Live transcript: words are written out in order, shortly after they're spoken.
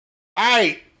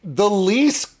right, the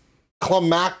least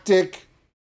climactic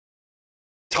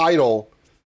title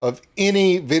of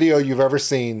any video you've ever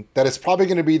seen that is probably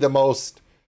going to be the most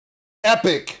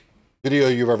epic video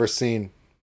you've ever seen.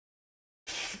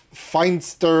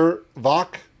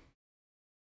 Finsterwacht?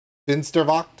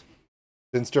 Finsterwacht?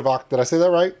 Finsterwacht, did I say that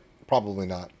right? Probably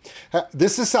not.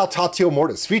 This is Saltatio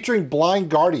Mortis featuring Blind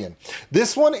Guardian.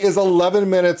 This one is 11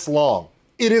 minutes long.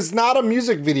 It is not a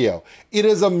music video. It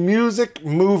is a music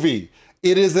movie.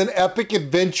 It is an epic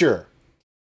adventure.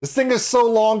 This thing is so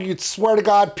long, you'd swear to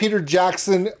God Peter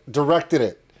Jackson directed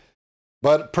it.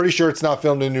 But pretty sure it's not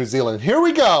filmed in New Zealand. Here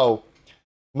we go.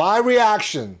 My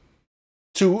reaction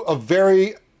to a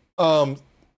very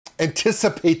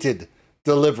anticipated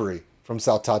delivery from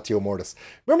Saltatio Mortis.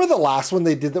 Remember the last one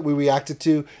they did that we reacted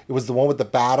to? It was the one with the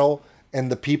battle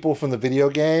and the people from the video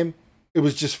game. It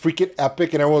was just freaking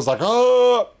epic and everyone was like,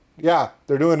 oh! Yeah,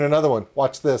 they're doing another one.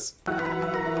 Watch this.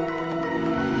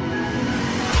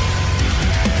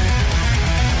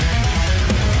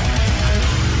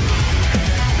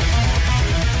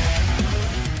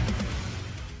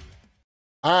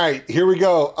 All right, here we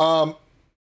go.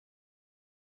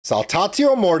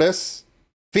 Saltatio Mortis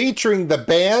featuring the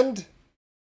band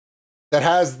that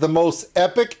has the most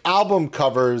epic album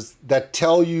covers that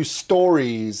tell you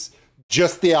stories.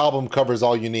 Just the album covers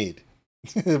all you need.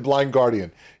 Blind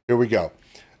Guardian. Here we go.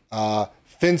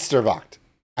 Finsterwacht.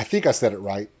 I think I said it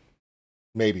right.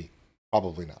 Maybe.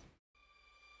 Probably not.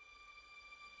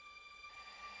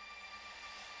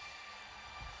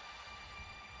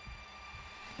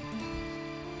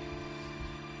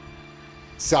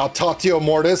 Saltatio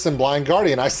Mortis and Blind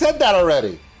Guardian. I said that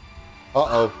already.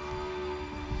 Uh-oh.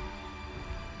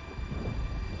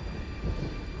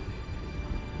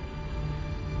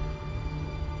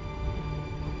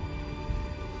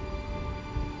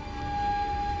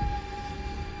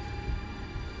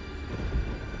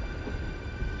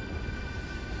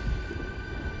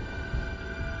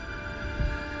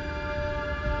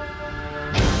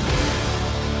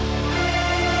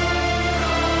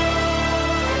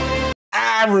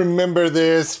 I remember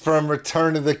this from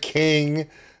Return of the King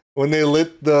when they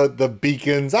lit the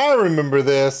beacons. I remember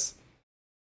this.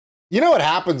 You know what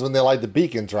happens when they light the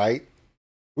beacons, right?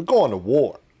 We're going to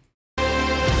war.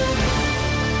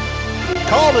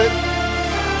 Called it.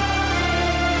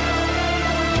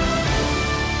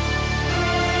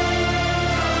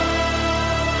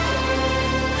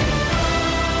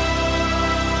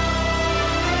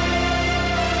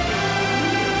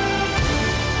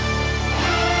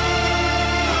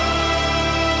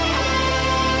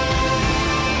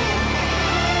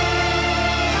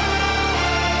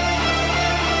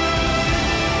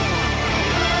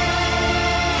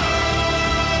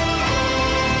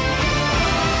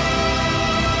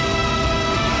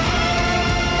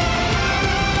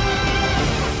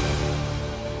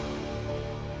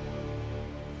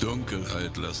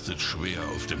 Dunkelheit lastet schwer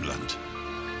auf dem Land.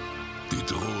 Die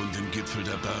drohenden Gipfel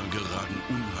der Berge ragen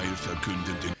Unheil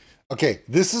verkündend in. Okay,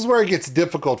 this is where it gets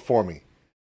difficult for me.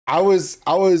 I was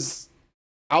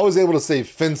able to say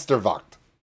Finsterwacht.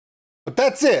 But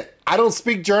that's it. I don't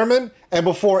speak German, and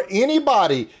before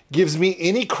anybody gives me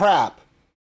any crap,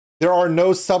 there are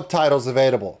no subtitles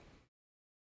available.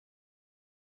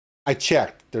 I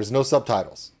checked. There's no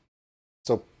subtitles.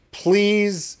 So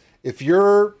please, if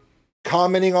you're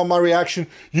commenting on my reaction,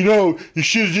 you know, you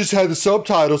should have just had the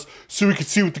subtitles so we could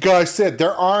see what the guy said.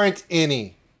 There aren't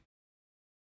any.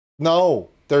 No,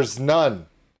 there's none.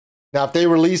 Now, if they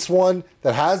release one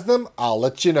that has them, I'll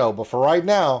let you know. But for right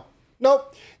now,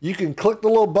 nope. You can click the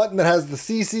little button that has the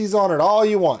CCs on it all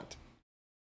you want.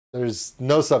 There's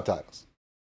no subtitles.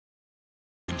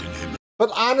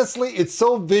 But honestly, it's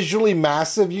so visually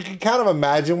massive, you can kind of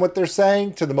imagine what they're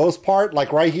saying to the most part.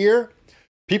 Like right here,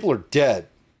 people are dead.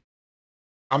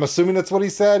 I'm assuming that's what he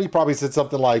said. He probably said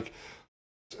something like,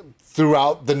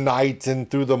 throughout the night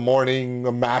and through the morning,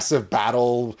 a massive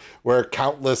battle where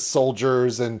countless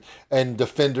soldiers and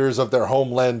defenders of their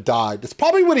homeland died. That's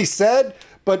probably what he said,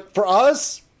 but for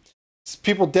us, it's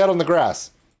people dead on the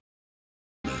grass.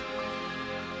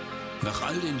 Nach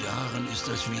all den Jahren ist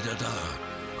es wieder da,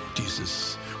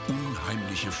 dieses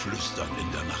unheimliche Flüstern in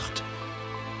der Nacht.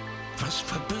 Was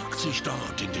verbirgt sich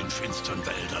dort in den finsteren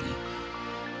Wäldern?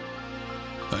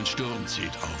 Ein Sturm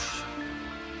zieht auf.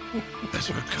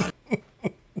 Es wird kalt.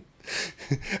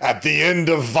 At the end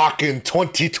of WACKEN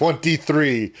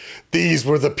 2023, these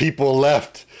were the people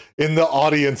left in the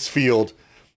audience field.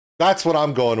 That's what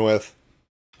I'm going with.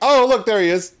 Oh, look, there he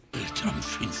is. Am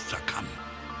Finsterkamm.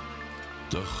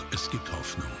 Doch es gibt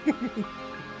Hoffnung.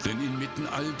 Denn inmitten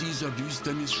all dieser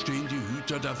Düsternis stehen die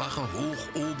Hüter der Wache hoch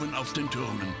oben auf den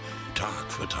Türmen. Tag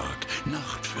für Tag,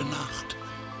 Nacht für Nacht,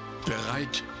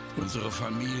 bereit, unsere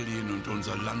Familien und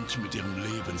unser Land mit ihrem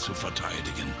Leben zu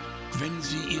verteidigen. Wenn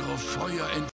sie ihre Feuer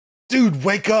Dude,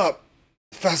 wake up!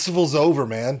 The festival's over,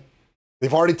 man.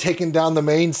 They've already taken down the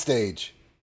main stage.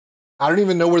 I don't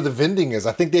even know where the vending is.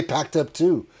 I think they packed up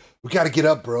too. We gotta get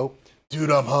up, bro.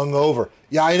 Dude, I'm hungover.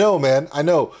 Yeah, I know, man. I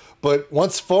know. But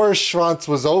once Forest Schwanz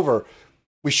was over,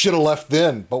 we should have left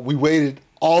then. But we waited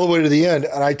all the way to the end.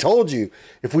 And I told you,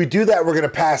 if we do that, we're gonna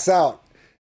pass out.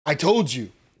 I told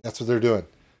you. That's what they're doing.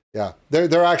 Yeah,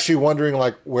 they're actually wondering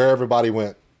like where everybody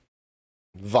went.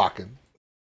 Wacken.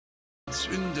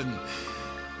 zünden,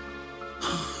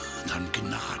 dann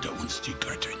gnade uns die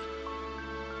Göttin.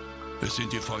 Es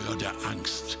sind die Feuer der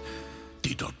Angst,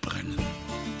 die dort brennen.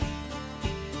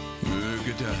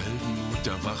 Möge der Heldenmut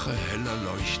der Wache heller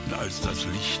leuchten als das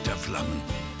Licht der Flammen.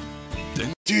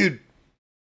 Denn Dude,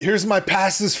 here's my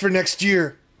passes for next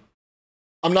year.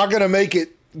 I'm not gonna make it.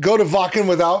 Go to Wacken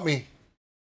without me.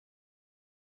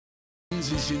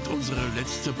 sie sind unsere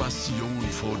letzte Bastion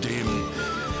vor dem,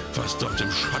 was dort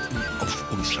im Schatten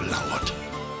auf uns lauert.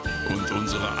 Und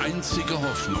unsere einzige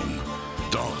Hoffnung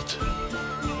dort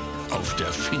auf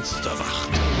der Finsterwacht.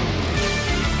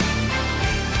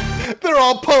 They're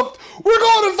all pumped. We're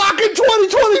going to Wacken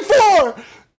 2024.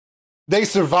 They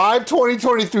survived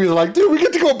 2023. They're like, dude, we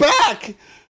get to go back.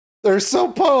 They're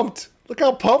so pumped. Look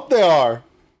how pumped they are.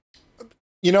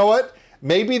 You know what?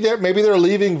 Maybe they're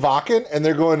leaving Wacken and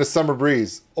they're going to Summer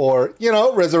Breeze or, you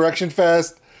know, Resurrection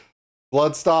Fest,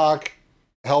 Bloodstock,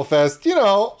 Hellfest, you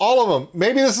know, all of them.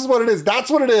 Maybe this is what it is. That's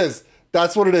what it is.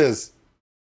 That's what it is.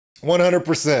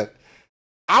 100%.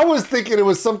 I was thinking it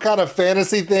was some kind of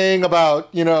fantasy thing about,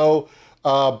 you know,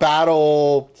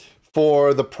 battle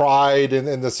for the pride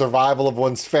and the survival of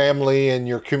one's family and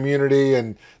your community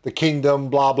and the kingdom,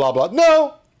 blah, blah, blah.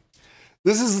 No,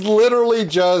 this is literally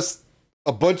just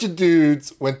a bunch of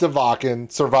dudes went to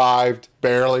Wacken, survived,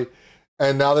 barely,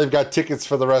 and now they've got tickets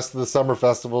for the rest of the summer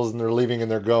festivals and they're leaving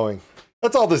and they're going.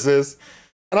 That's all this is.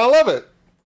 And I love it.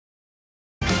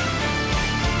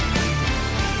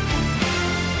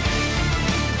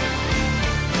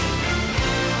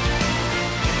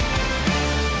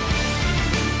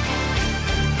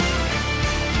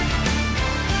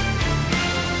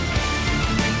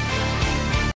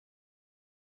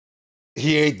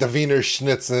 He ate the Wiener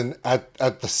Schnitzel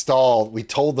at the stall. We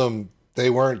told him they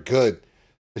weren't good,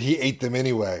 but he ate them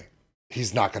anyway.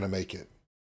 He's not going to make it.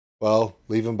 Well,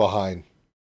 leave him behind.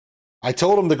 I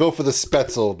told him to go for the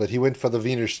Spätzle, but he went for the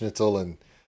Wiener Schnitzel,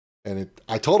 and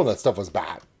I told him that stuff was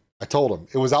bad. I told him.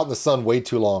 It was out in the sun way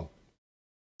too long.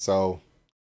 So,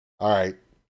 all right.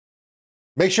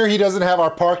 Make sure he doesn't have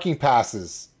our parking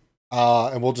passes,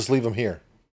 and we'll just leave him here.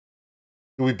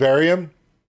 Do we bury him?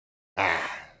 Ah.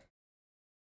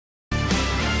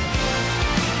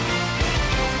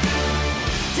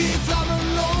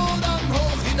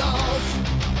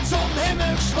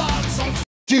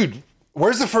 Dude,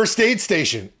 where's the first aid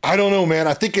station? I don't know, man.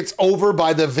 I think it's over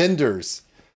by the vendors.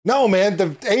 No, man,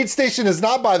 the aid station is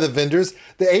not by the vendors.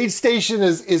 The aid station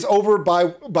is over by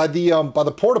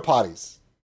the porta potties.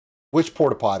 Which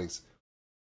porta potties?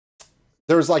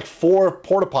 There's like 4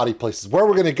 porta potty places. Where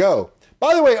we're gonna go?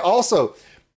 By the way, also,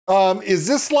 is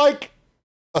this like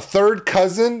a third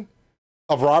cousin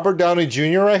of Robert Downey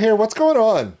Jr. right here? What's going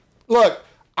on? Look,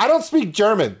 I don't speak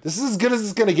German. This is as good as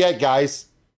it's gonna get, guys.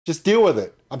 Just deal with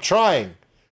it. I'm trying.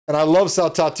 And I love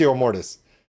Saltatio Mortis.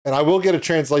 And I will get a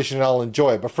translation and I'll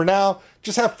enjoy it. But for now,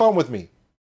 just have fun with me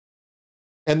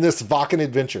and this Wacken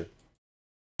adventure.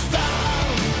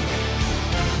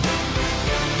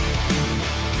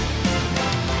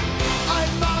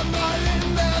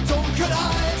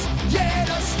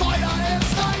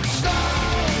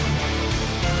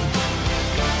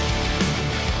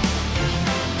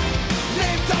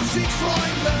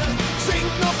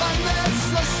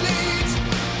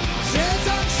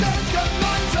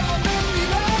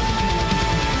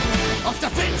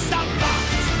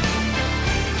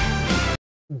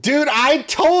 Dude, I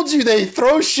told you they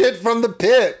throw shit from the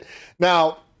pit.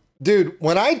 Now, dude,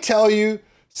 when I tell you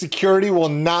security will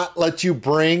not let you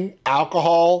bring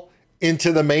alcohol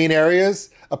into the main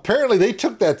areas, apparently they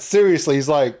took that seriously. He's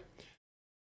like,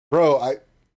 bro,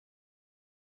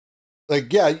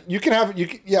 yeah, you can have,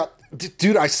 yeah,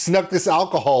 dude, I snuck this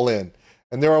alcohol in.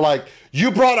 And they were like, you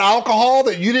brought alcohol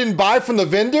that you didn't buy from the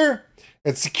vendor?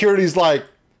 And security's like,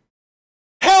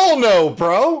 hell no,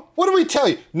 bro. What do we tell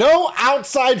you? No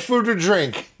outside food or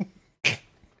drink.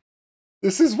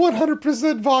 This is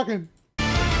 100% Wacken.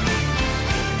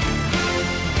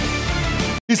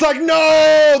 He's like,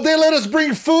 no, they let us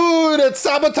bring food at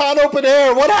Sabaton Open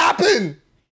Air. What happened?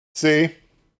 See?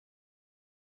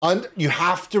 You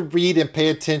have to read and pay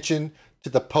attention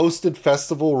to the posted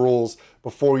festival rules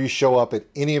before you show up at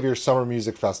any of your summer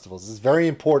music festivals. It's very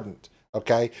important,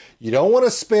 okay? You don't want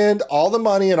to spend all the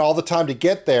money and all the time to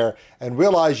get there and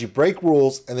realize you break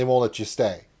rules and they won't let you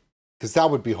stay, because that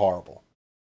would be horrible.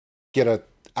 Get an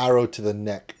arrow to the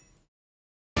neck.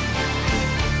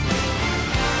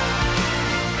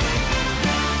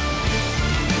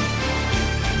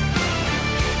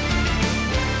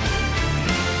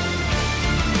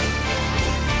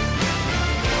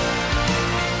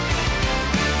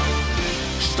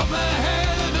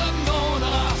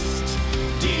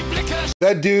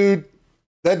 That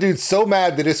dude's so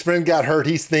mad that his friend got hurt.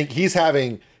 He's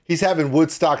having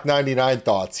Woodstock 99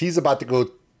 thoughts. He's about to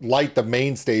go light the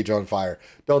main stage on fire.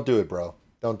 Don't do it, bro.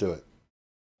 Don't do it.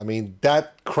 I mean,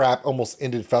 that crap almost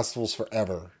ended festivals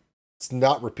forever. Let's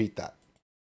not repeat that.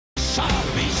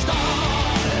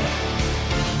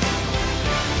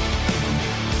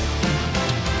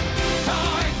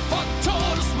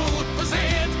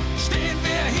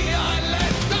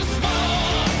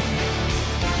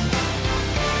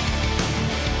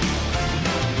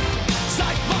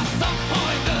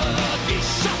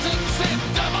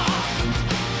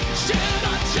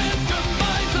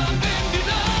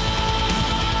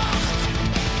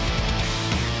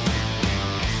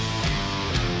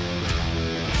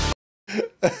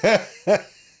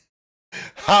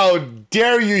 How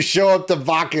dare you show up to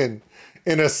Wacken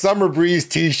in a Summer Breeze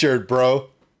t-shirt, bro?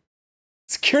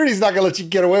 Security's not gonna let you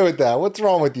get away with that. What's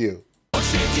wrong with you?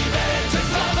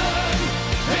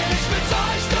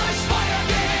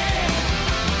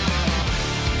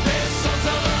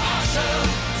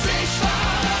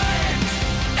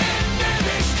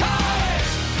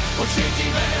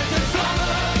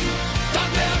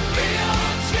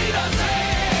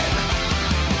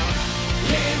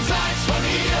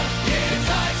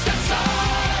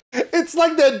 It's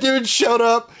like that dude showed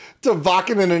up to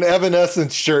Wacken in an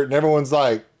Evanescence shirt and everyone's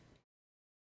like,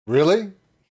 really?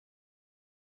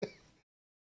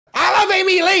 I love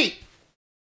Amy Lee!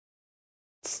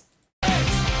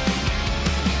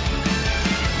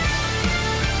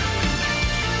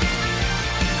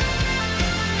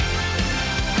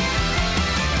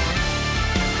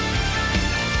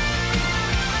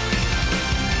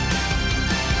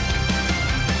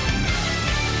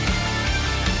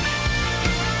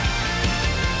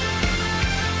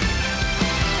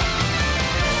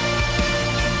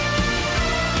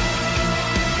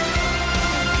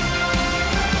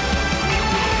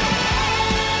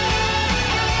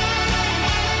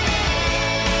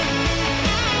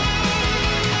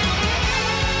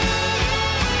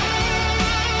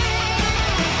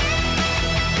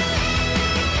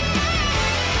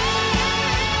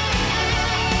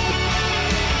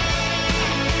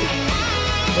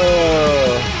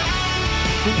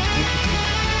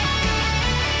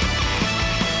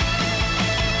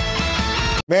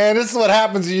 Man, this is what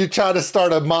happens when you try to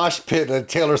start a mosh pit at a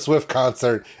Taylor Swift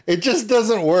concert. It just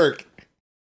doesn't work.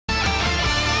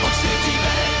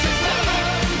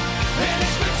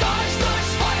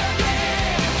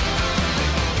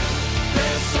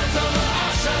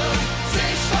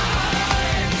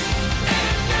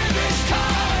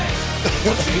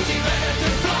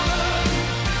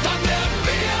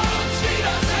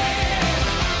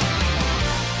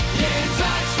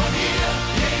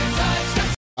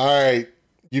 All right.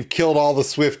 You've killed all the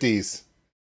Swifties.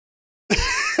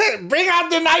 Bring out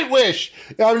the Nightwish!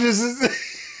 I'm just...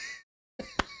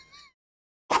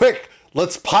 Quick,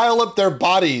 let's pile up their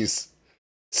bodies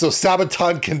so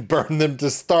Sabaton can burn them to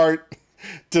start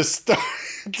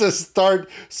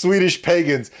Swedish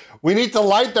Pagans. We need to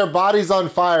light their bodies on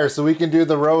fire so we can do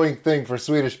the rowing thing for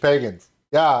Swedish Pagans.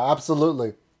 Yeah,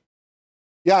 absolutely.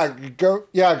 Yeah, go.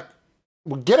 Yeah,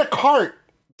 well, get a cart.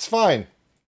 It's fine.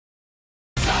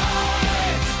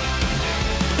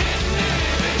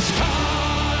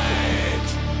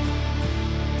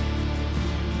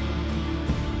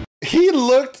 He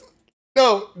looked,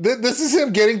 no, this is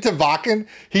him getting to Wacken.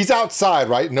 He's outside,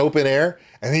 right, in open air.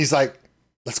 And he's like,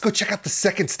 let's go check out the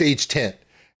second stage tent.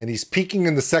 And he's peeking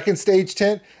in the second stage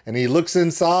tent. And he looks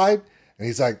inside. And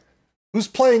he's like, who's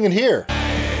playing in here?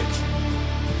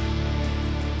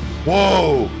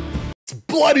 Whoa, it's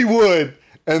Bloody Wood.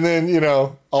 And then, you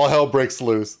know, all hell breaks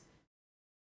loose.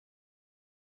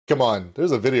 Come on,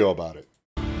 there's a video about it.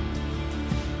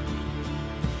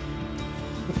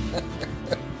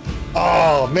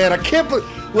 Oh man, I can't put,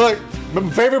 look, my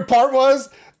favorite part was,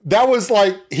 that was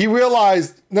like, he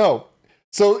realized, no.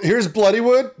 So here's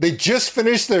Bloodywood, they just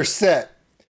finished their set.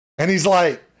 And he's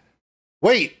like,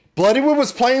 wait, Bloodywood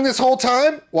was playing this whole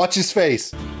time? Watch his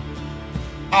face.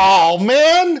 Oh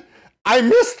man, I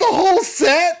missed the whole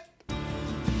set.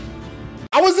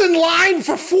 I was in line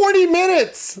for 40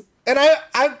 minutes. And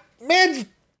man,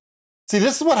 see,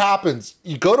 this is what happens.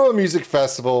 You go to a music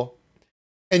festival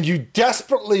and you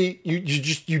desperately,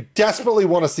 you desperately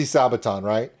want to see Sabaton,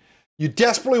 right? You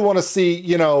desperately want to see,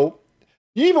 you know,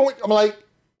 I'm like,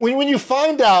 when you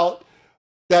find out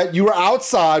that you were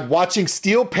outside watching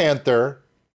Steel Panther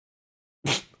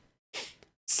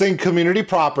sing Community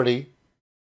Property,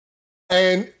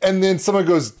 and then someone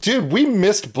goes, dude, we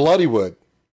missed Bloodywood.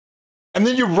 And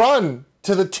then you run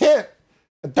to the tent,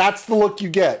 and that's the look you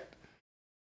get.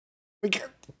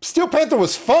 Steel Panther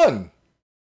was fun.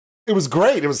 It was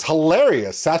great. It was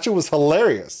hilarious. Satchel was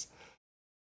hilarious.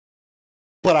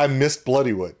 But I missed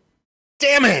Bloodywood.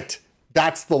 Damn it!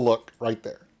 That's the look right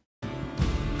there.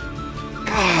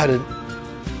 God,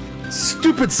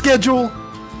 stupid schedule.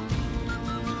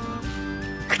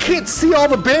 I can't see all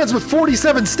the bands with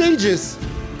 47 stages.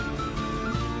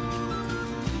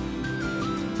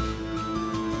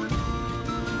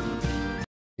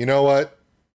 You know what?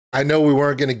 I know we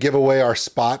weren't going to give away our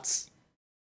spots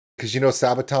because, you know,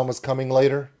 Sabaton was coming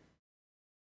later.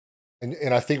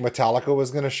 And I think Metallica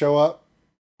was going to show up.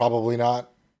 Probably not.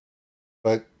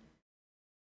 But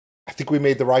I think we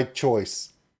made the right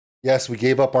choice. Yes, we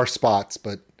gave up our spots,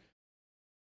 but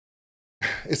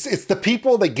it's the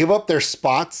people that give up their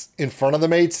spots in front of the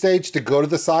main stage to go to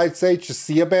the side stage to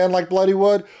see a band like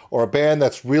Bloodywood or a band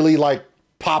that's really like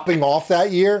popping off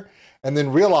that year, and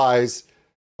then realize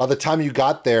by the time you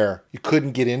got there, you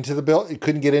couldn't get into the you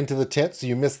couldn't get into the tent, so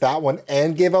you missed that one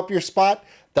and gave up your spot.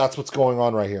 That's what's going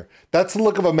on right here. That's the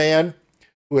look of a man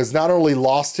who has not only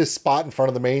lost his spot in front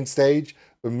of the main stage,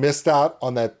 but missed out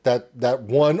on that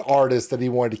one artist that he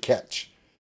wanted to catch.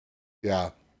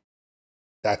 Yeah,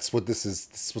 that's what this is.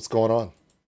 This is what's going on.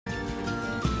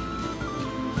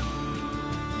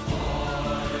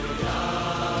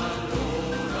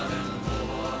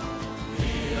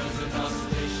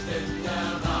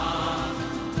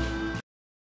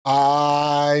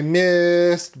 I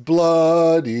missed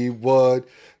Bloodywood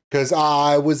because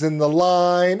I was in the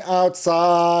line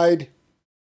outside.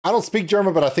 I don't speak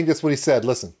German, but I think that's what he said.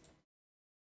 Listen.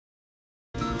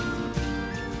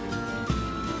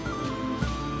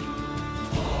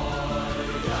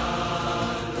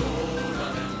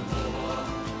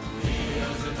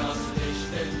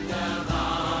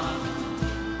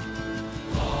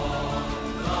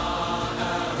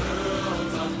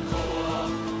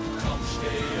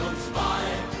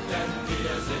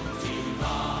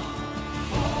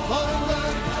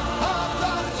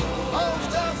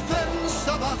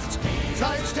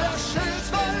 Seit der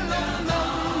Schildwelle am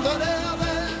Ende der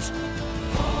Welt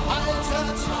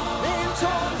altert den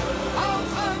Ton auf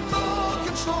einem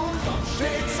Morgensturm.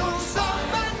 Steht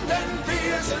zusammen, denn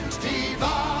wir sind die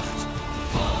Wacht.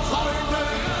 Freunde,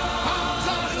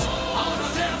 Hauptsacht auf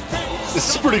der Finsterwacht. This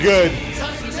is pretty good.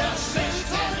 Seit der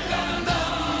Schildwelle am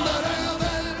Ende der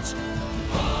Welt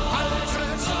altert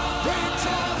den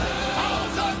Ton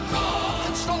auf einem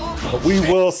Morgensturm. But we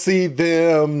will see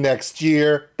them next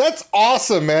year. That's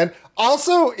awesome, man.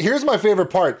 Also, here's my favorite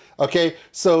part. Okay,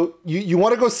 so you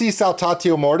want to go see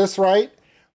Saltatio Mortis, right?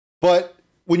 But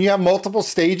when you have multiple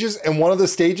stages and one of the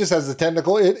stages has a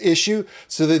technical issue,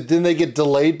 so that then they get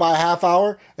delayed by a half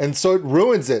hour, and so it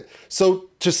ruins it. So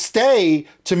to stay,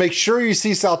 to make sure you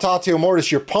see Saltatio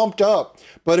Mortis, you're pumped up.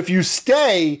 But if you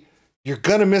stay, you're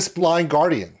gonna miss Blind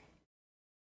Guardian.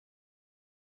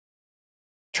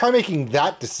 Try making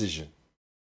that decision.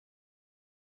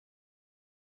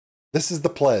 This is the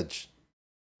pledge.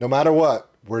 No matter what,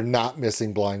 we're not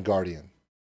missing Blind Guardian.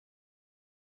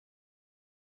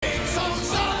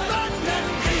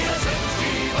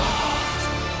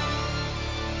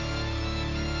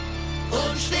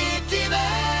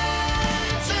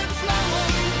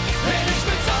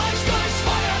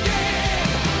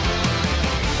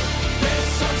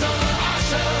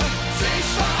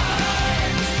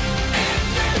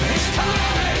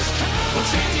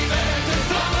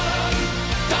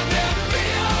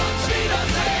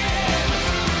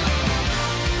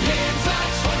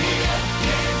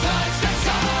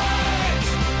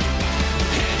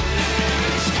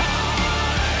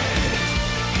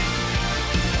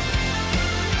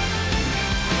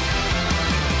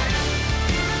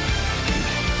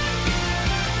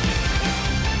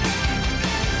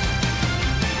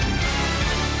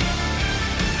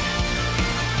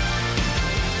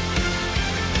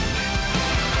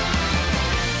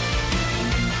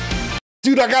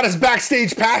 Dude, I got his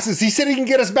backstage passes. He said he can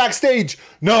get us backstage.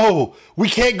 No, we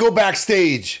can't go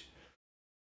backstage.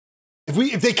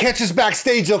 If they catch us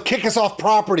backstage, they'll kick us off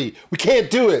property. We can't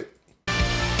do it.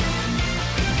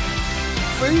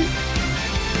 See?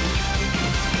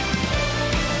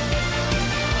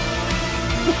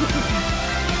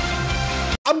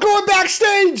 I'm going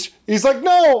backstage. He's like,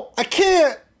 no, I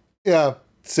can't. Yeah,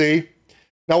 see?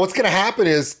 Now what's going to happen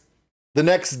is the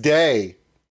next day,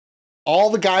 all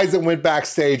the guys that went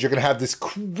backstage are going to have this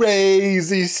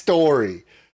crazy story.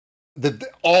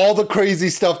 All the crazy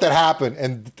stuff that happened.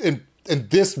 And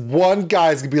this one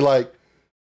guy's going to be like,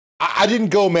 I didn't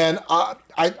go, man. I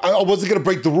wasn't going to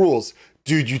break the rules.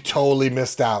 Dude, you totally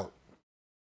missed out.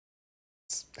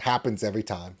 It happens every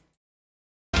time.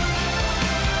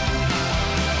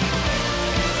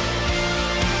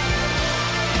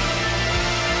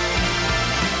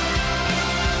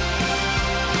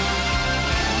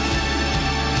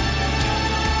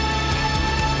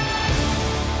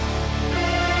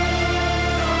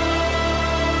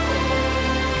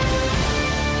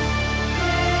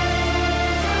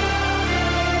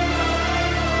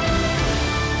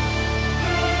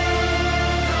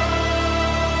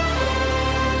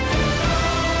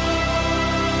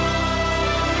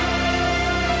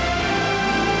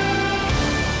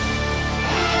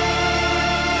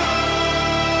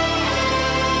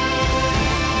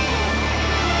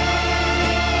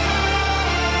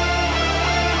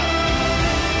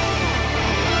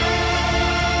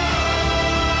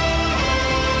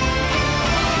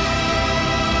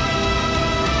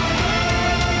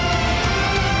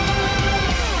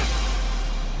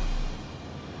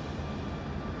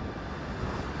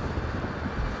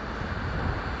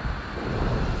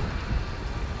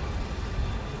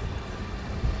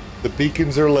 The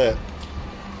beacons are lit.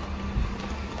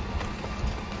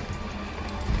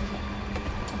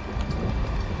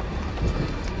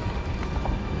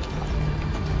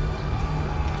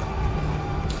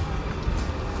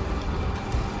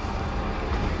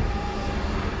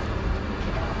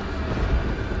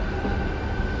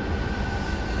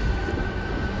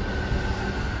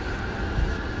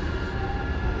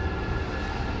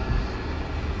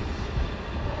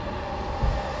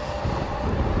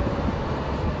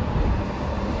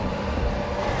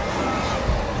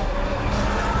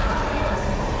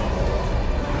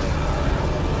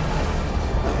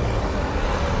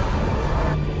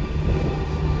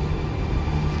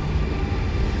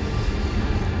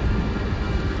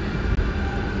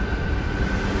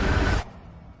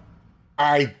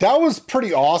 All right, that was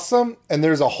pretty awesome, and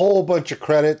there's a whole bunch of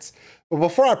credits. But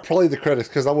before I play the credits,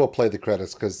 because I will play the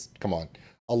credits, because, come on,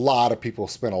 a lot of people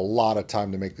spent a lot of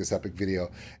time to make this epic video.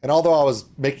 And although I was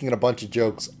making a bunch of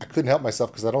jokes, I couldn't help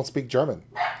myself because I don't speak German.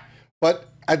 But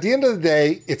at the end of the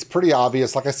day, it's pretty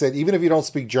obvious. Like I said, even if you don't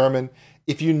speak German,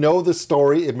 if you know the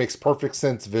story, it makes perfect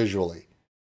sense visually.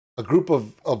 A group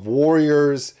of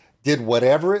warriors did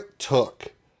whatever it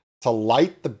took to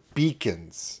light the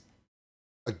beacons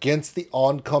against the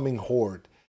oncoming horde,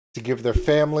 to give their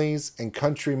families and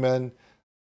countrymen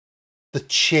the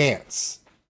chance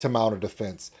to mount a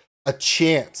defense, a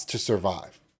chance to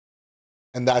survive.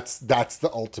 And that's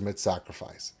the ultimate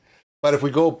sacrifice. But if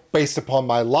we go based upon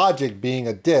my logic being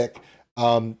a dick,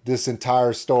 this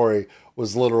entire story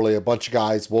was literally a bunch of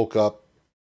guys woke up,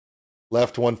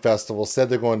 left one festival, said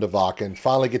they're going to Wacken,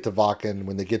 finally get to Wacken.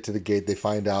 When they get to the gate, they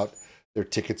find out their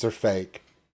tickets are fake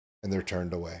and they're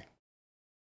turned away.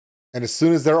 And as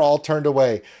soon as they're all turned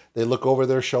away, they look over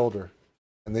their shoulder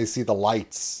and they see the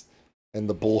lights and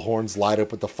the bullhorns light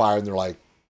up with the fire, and they're like,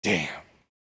 damn,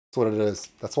 that's what it is.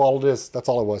 That's all it is. That's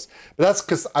all it was. But that's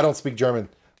because I don't speak German,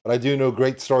 but I do know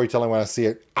great storytelling when I see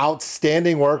it.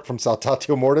 Outstanding work from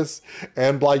SALTATIO MORTIS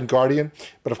and Blind Guardian.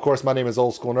 But of course, my name is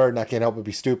Old School Nerd and I can't help but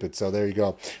be stupid. So there you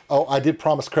go. Oh, I did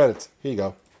promise credits. Here you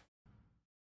go.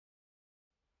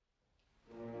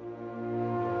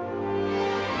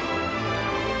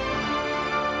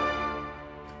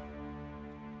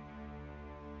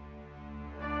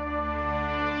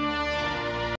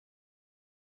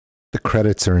 The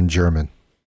credits are in German.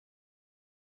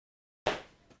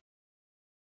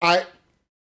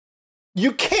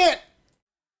 You can't.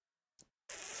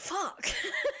 Fuck.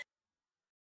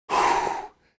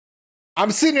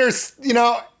 I'm sitting here, you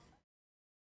know.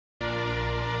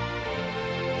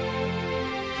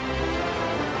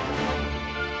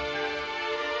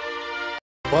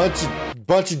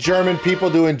 Bunch of German people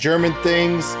doing German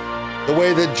things the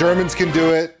way that Germans can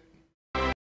do it.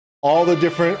 All the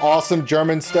different awesome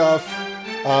German stuff.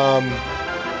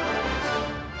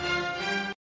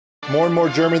 More and more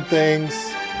German things.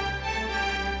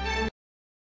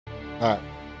 All right.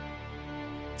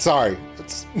 Sorry.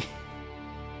 It's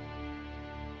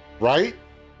right?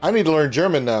 I need to learn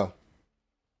German now.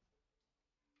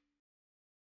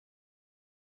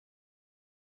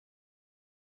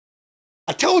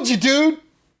 I told you, dude.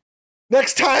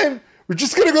 Next time, we're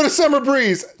just gonna go to Summer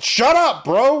Breeze. Shut up,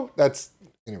 bro. That's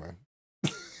anyway.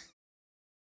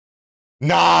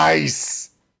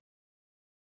 Nice.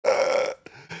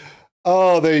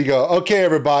 Oh, there you go. Okay,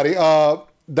 everybody. Wow,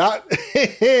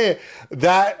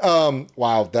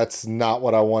 that's not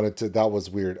what I wanted to. That was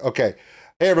weird. Okay.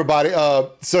 Hey, everybody.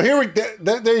 So here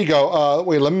there you go.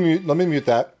 Wait, let me mute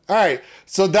that. All right.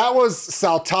 So that was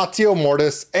Saltatio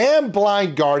Mortis and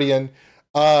Blind Guardian.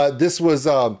 This was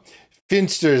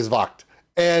Finsterwacht,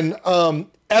 an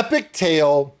epic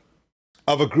tale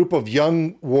of a group of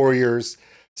young warriors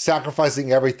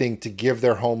sacrificing everything to give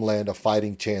their homeland a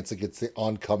fighting chance against the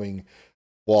oncoming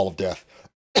wall of death.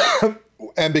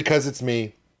 And because it's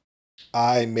me,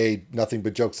 I made nothing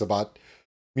but jokes about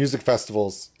music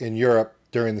festivals in Europe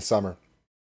during the summer.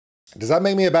 Does that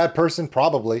make me a bad person?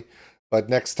 Probably. But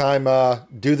next time,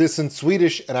 do this in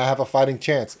Swedish and I have a fighting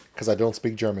chance, because I don't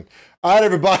speak German. All right,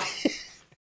 everybody.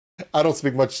 I don't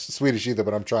speak much Swedish either,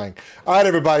 but I'm trying. All right,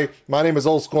 everybody. My name is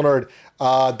Old School Nerd.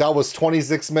 That was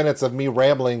 26 minutes of me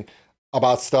rambling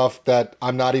about stuff that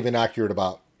I'm not even accurate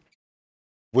about,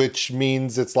 which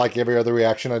means it's like every other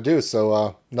reaction I do.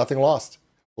 So nothing lost.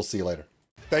 We'll see you later.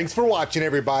 Thanks for watching,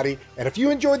 everybody. And if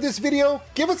you enjoyed this video,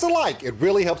 give us a like. It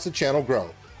really helps the channel grow.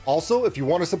 Also, if you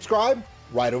want to subscribe,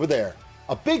 right over there.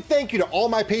 A big thank you to all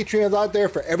my Patreons out there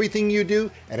for everything you do.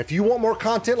 And if you want more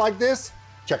content like this,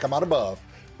 check them out above.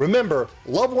 Remember,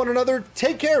 love one another,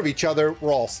 take care of each other.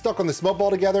 We're all stuck on this mud ball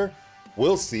together.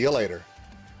 We'll see you later.